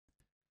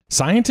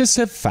Scientists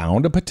have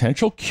found a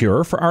potential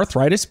cure for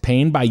arthritis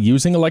pain by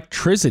using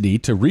electricity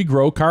to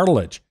regrow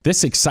cartilage.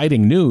 This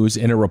exciting news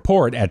in a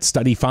report at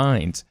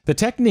StudyFinds. The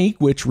technique,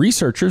 which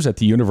researchers at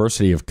the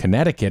University of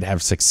Connecticut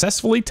have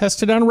successfully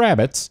tested on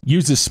rabbits,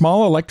 uses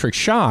small electric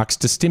shocks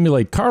to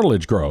stimulate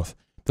cartilage growth.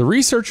 The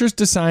researchers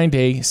designed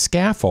a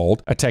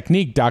scaffold, a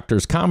technique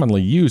doctors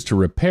commonly use to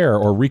repair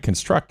or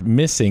reconstruct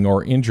missing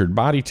or injured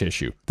body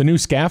tissue. The new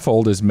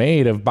scaffold is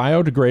made of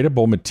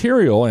biodegradable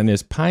material and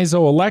is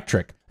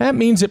piezo-electric. That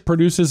means it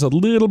produces a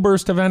little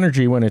burst of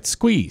energy when it's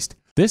squeezed.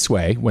 This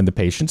way, when the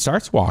patient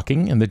starts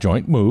walking and the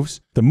joint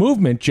moves, the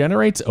movement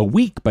generates a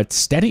weak but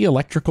steady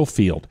electrical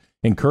field,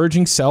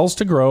 encouraging cells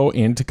to grow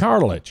into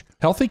cartilage.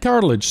 Healthy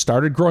cartilage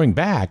started growing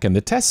back, and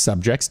the test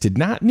subjects did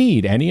not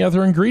need any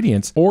other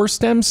ingredients or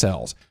stem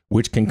cells,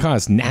 which can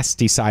cause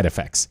nasty side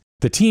effects.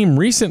 The team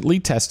recently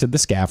tested the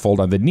scaffold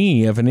on the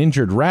knee of an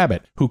injured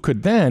rabbit who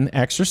could then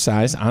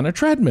exercise on a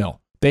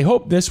treadmill. They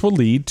hope this will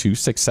lead to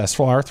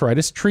successful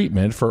arthritis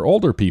treatment for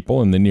older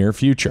people in the near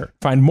future.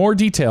 Find more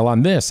detail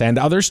on this and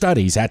other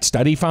studies at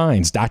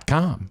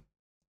StudyFinds.com.